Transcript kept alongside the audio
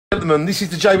Gentlemen, this is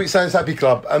the Jaywick Sands Happy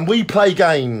Club, and we play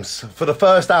games for the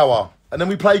first hour, and then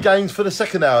we play games for the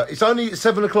second hour. It's only at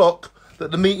 7 o'clock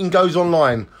that the meeting goes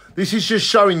online. This is just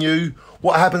showing you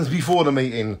what happens before the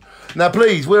meeting. Now,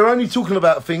 please, we're only talking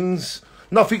about things.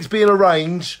 Nothing's being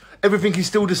arranged. Everything is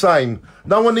still the same.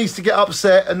 No one needs to get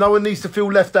upset, and no one needs to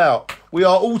feel left out. We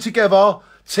are all together,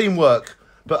 teamwork.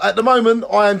 But at the moment,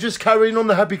 I am just carrying on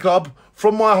the Happy Club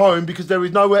from my home because there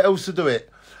is nowhere else to do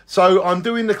it. So I'm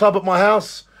doing the club at my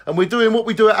house. And we're doing what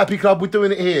we do at Happy Club, we're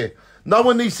doing it here. No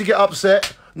one needs to get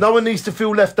upset. No one needs to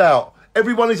feel left out.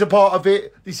 Everyone is a part of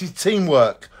it. This is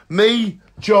teamwork. Me,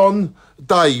 John,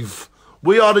 Dave.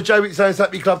 We are the Jaywick Sands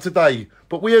Happy Club today.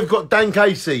 But we have got Dan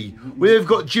Casey. We have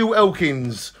got Jill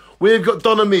Elkins. We have got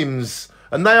Donna Mims.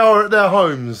 And they are at their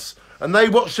homes. And they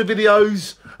watch the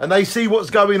videos and they see what's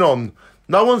going on.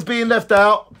 No one's being left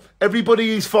out.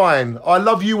 Everybody is fine. I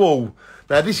love you all.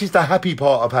 Now, this is the happy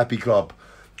part of Happy Club.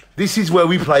 This is where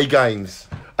we play games.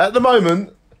 At the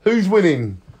moment, who's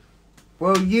winning?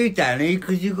 Well, you, Danny,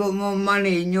 because you've got more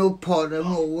money in your pot than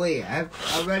what we have.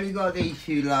 I've only got these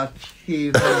few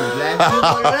hundred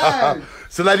left.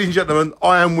 So, ladies and gentlemen,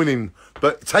 I am winning.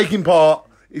 But taking part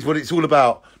is what it's all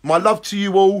about. My love to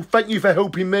you all. Thank you for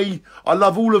helping me. I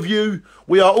love all of you.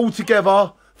 We are all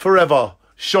together forever.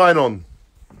 Shine on.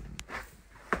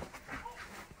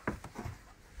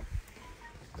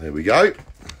 There we go.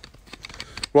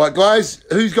 Right, guys,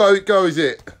 whose go is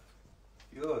it?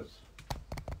 Yours.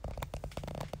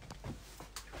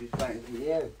 Just waiting for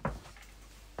you.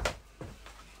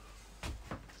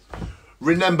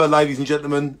 Remember, ladies and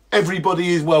gentlemen, everybody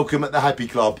is welcome at the Happy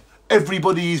Club.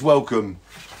 Everybody is welcome.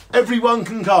 Everyone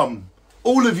can come.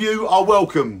 All of you are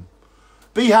welcome.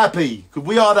 Be happy, because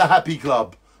we are the Happy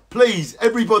Club. Please,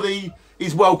 everybody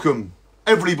is welcome.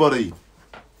 Everybody.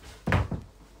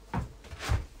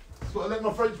 Just got to let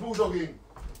my French bulldog in.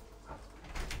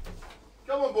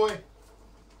 Come on, boy.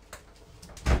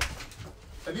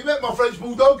 Have you met my French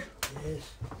bulldog? Yes.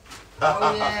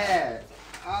 Oh, yeah.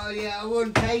 Oh, yeah, I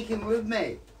wouldn't take him with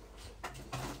me.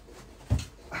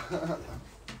 Hello,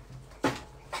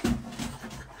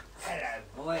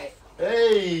 boy.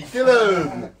 Hey,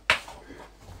 Dylan.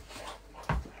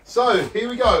 So, here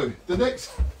we go. The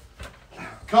next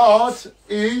card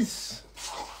is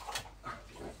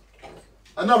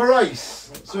another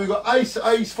ace. So we've got ace,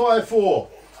 ace, 5, 4.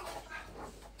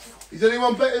 Is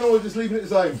anyone betting or just leaving it the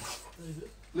same?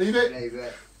 Leave it. Leave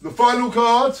it. The final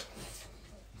card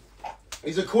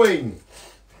is a queen.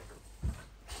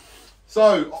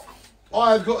 So,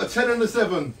 I have got a 10 and a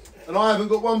 7, and I haven't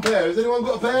got one pair. Has anyone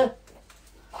got a pair?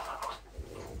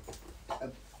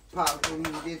 Apart from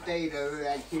the dealer who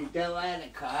actually don't have a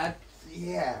card.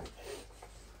 Yeah.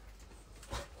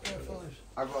 Pair of fives.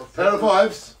 I've got a Pair of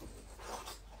fives.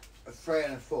 A 3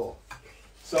 and a 4.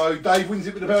 So, Dave wins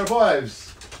it with a pair of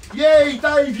fives. Yay,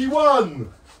 Dave, you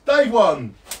won! Dave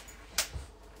won.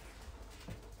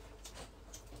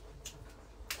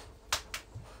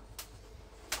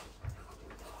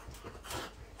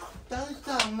 Don't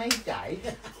tell me,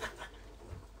 Dave.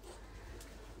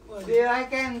 See, I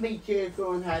can be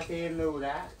cheerful and happy and all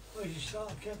that. Where's your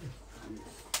start, Kevin?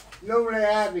 Normally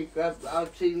happy, because I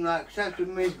seem like such a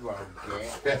miserable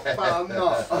kid, but I'm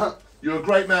not. You're a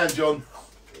great man, John.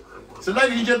 So,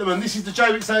 ladies and gentlemen, this is the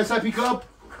Jaywick Sands Happy Club,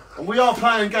 and we are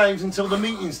playing games until the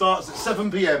meeting starts at 7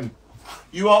 p.m.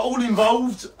 You are all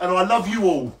involved, and I love you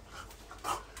all.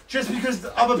 Just because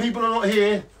other people are not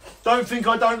here, don't think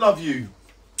I don't love you.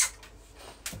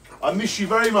 I miss you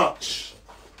very much,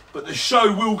 but the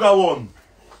show will go on.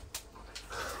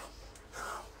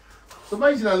 It's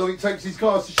amazing how long it takes these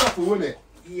cards to shuffle, isn't it?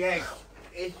 Yeah,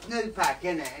 it's new pack,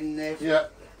 isn't it? And they're Yeah.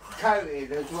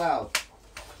 coated as well.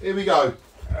 Here we go.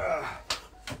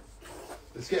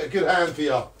 Let's get a good hand for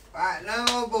you. Right, no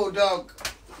more bulldog.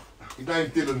 His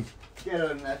name's Dylan.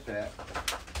 Dylan, that's it.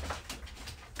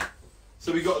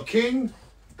 So we got a king,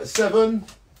 a 7,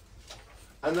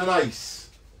 and an ace.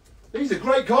 These are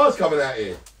great cards coming out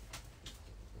here.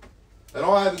 And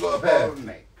I haven't got a pair. Gold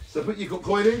mix. So put your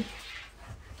coin in.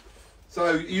 So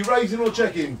are you raising or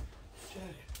checking?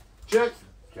 Check. Check.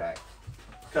 Check.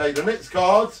 Okay, the next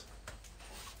card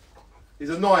is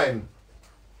a 9.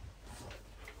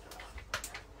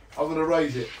 I'm going to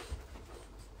raise it.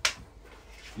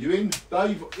 You in,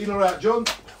 Dave? In or out, John?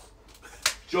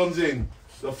 John's in.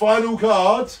 The final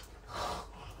card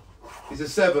is a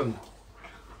 7.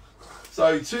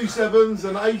 So 2 7s,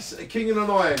 an ace, a king and a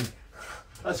 9.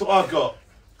 That's what I've got.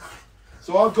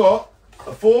 So I've got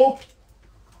a 4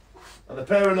 and a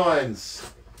pair of 9s.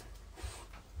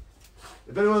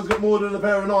 If anyone's got more than a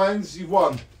pair of 9s, you've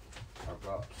won. I've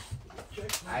got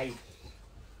 8.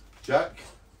 Jack,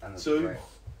 And a 2, 3.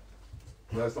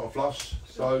 No, it's not a flush.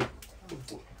 So,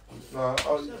 no,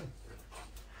 oh,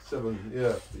 7,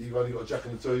 yeah. You've only got a jack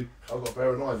and a 2. I've got a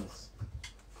pair of 9s.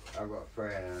 I've got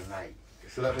 3 and an 8.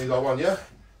 So that means I won, yeah?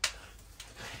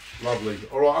 Lovely.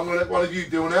 All right, I'm going to let one of you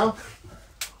deal now.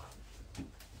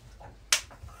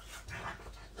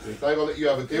 Yeah, Dave, I'll let you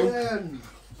have a deal.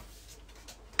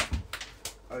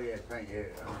 Oh yeah, thank you.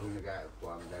 I'm going to go for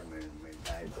one then with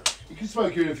Dave. You can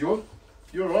smoke here if you want.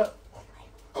 You're all right.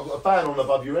 I've got a fan on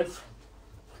above your head.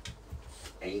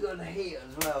 And you got the heat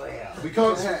as well here. We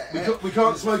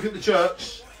can't smoke at the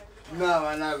church. No,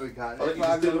 I know we can't. I'll let That's you why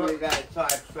just I'm do going to that. go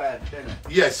outside first, isn't it?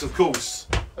 Yes, of course.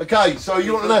 Okay, so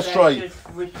you want an ashtray? Just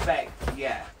respect,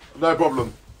 yeah. No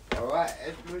problem. Alright,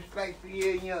 it's respect for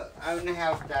you and your own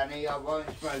house, Danny. I won't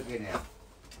smoke in here.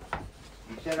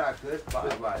 You said I could,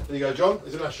 but I won't. There you go, John.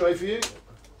 There's an ashtray for you.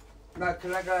 No,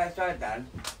 can I go outside, Dan?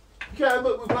 You can,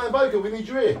 but we're playing poker. We need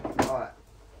you here. Alright.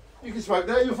 You can smoke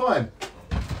there. You're fine.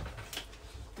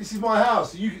 This is my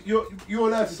house. You're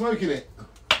allowed to smoke in it.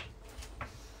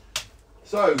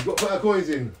 So we've got to put our coins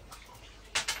in.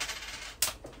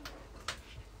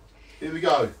 Here we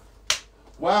go.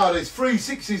 Wow, there's 3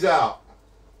 6s out.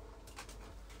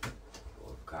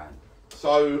 Okay.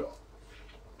 So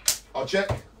I'll check.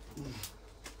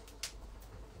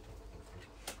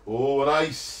 Oh, an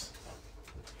ace.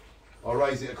 I'll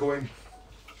raise it a coin.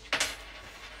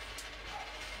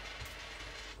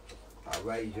 I'll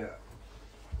raise it.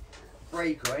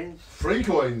 3 coins. 3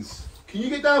 coins. Can you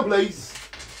get down, please?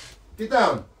 Get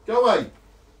down. Go away.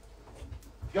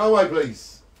 Go away,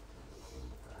 please.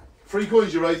 3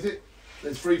 coins, you raised it.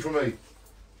 There's 3 from me.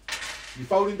 You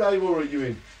folding, Dave, or are you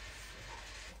in?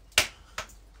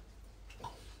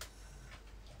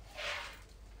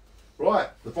 Right,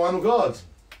 the final card.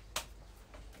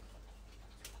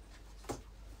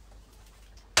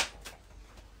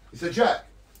 It's a jack.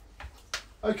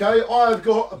 Okay, I've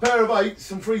got a pair of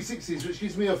 8s and 3 6s, which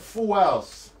gives me a full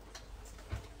house.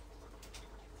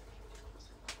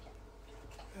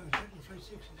 Oh, exactly 3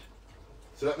 6s.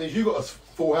 So that means you got a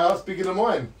full house bigger than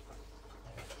mine.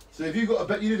 So if you got a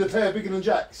bet, you need a pair bigger than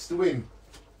Jack's to win.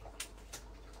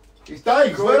 It's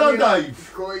Dave's. Well done,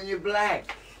 Dave. Coin you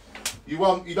black. You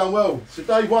won. You done well. So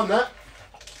Dave won that.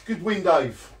 Good win,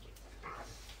 Dave.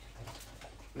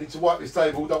 I need to wipe this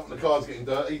table. Don't want the cards getting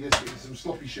dirty. There's getting some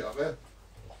sloppy shit up there.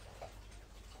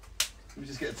 Let me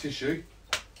just get a tissue.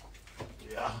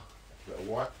 Yeah. Bit of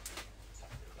wipe.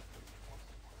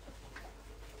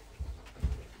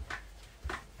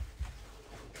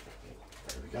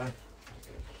 There we go.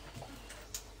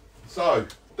 So,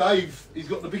 Dave, he's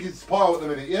got the biggest pile at the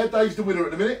minute. Yeah, Dave's the winner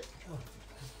at the minute.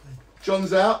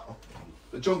 John's out.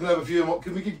 But John can have a few more.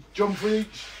 Can we give John 3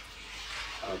 each?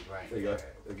 Oh, right. There you go.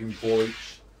 They'll give him 4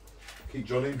 each. Keep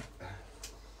John in.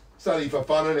 It's only for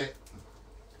fun, isn't it?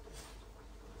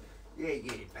 Yeah, you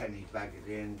get your pennies back at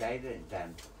the end of the day, don't you,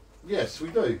 Dan? Yes, we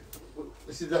do.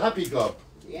 This is the Happy Club.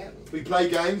 Yeah. We play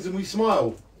games and we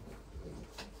smile.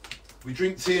 We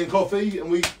drink tea and coffee and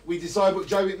we decide what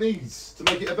Jaywick needs to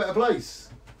make it a better place.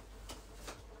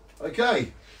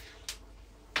 Okay.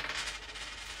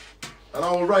 And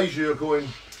I will raise you a coin.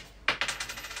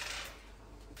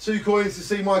 2 coins to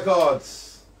see my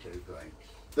cards. 2 coins.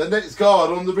 The next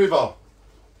card on the river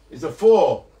is a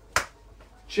 4.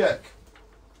 Check.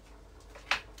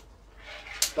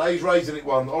 Dave's raising it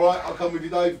 1. All right, I'll come with you,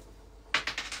 Dave.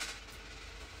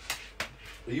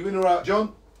 Are you in or out,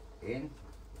 John? In?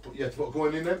 You have to put a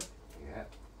coin in then. Yeah.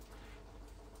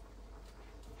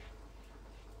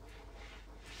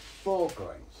 4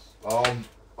 coins.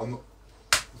 I'm not.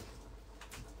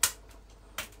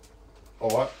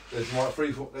 All right, there's my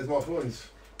there's my coins.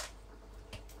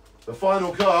 The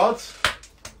final card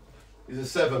is a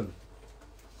 7.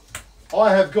 I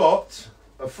have got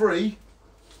a 3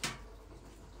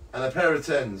 and a pair of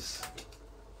 10s.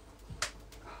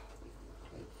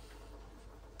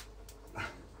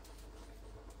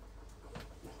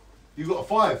 You got a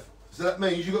 5, so that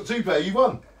means you got 2 pair. You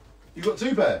won. You got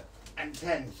 2 pair. And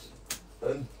 10s.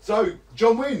 And so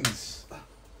John wins.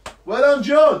 Well done,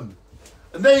 John.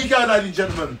 And there you go, ladies and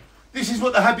gentlemen. This is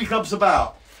what the Happy Club's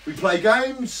about. We play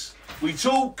games, we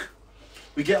talk,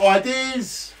 we get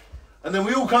ideas, and then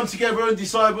we all come together and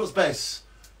decide what's best.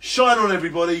 Shine on,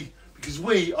 everybody, because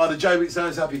we are the Jaywick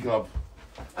Sands Happy Club.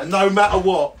 And no matter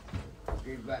what,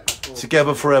 Give back the 4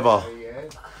 together forever. coins, yeah.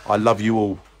 I love you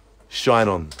all. Shine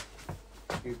on.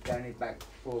 Give Danny back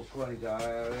 4 coins I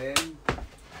owe him.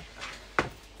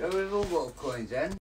 So we've all got coins then.